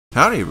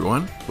Howdy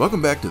everyone,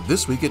 welcome back to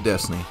This Week at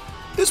Destiny.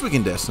 This week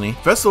in Destiny,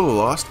 Festival of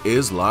Lost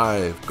is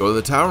live. Go to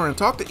the tower and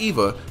talk to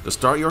Eva to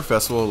start your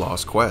Festival of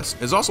Lost quest.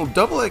 There's also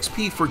double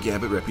XP for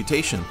Gambit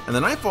Reputation, and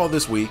the Nightfall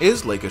this week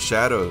is Lake of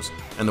Shadows.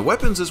 And the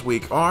weapons this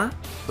week are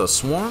the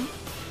Swarm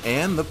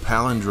and the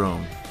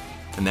Palindrome.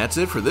 And that's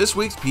it for this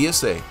week's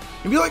PSA.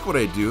 If you like what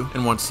I do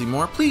and want to see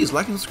more, please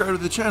like and subscribe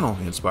to the channel.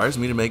 It inspires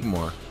me to make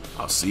more.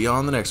 I'll see you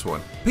on the next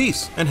one.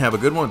 Peace and have a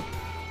good one.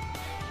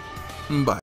 Bye.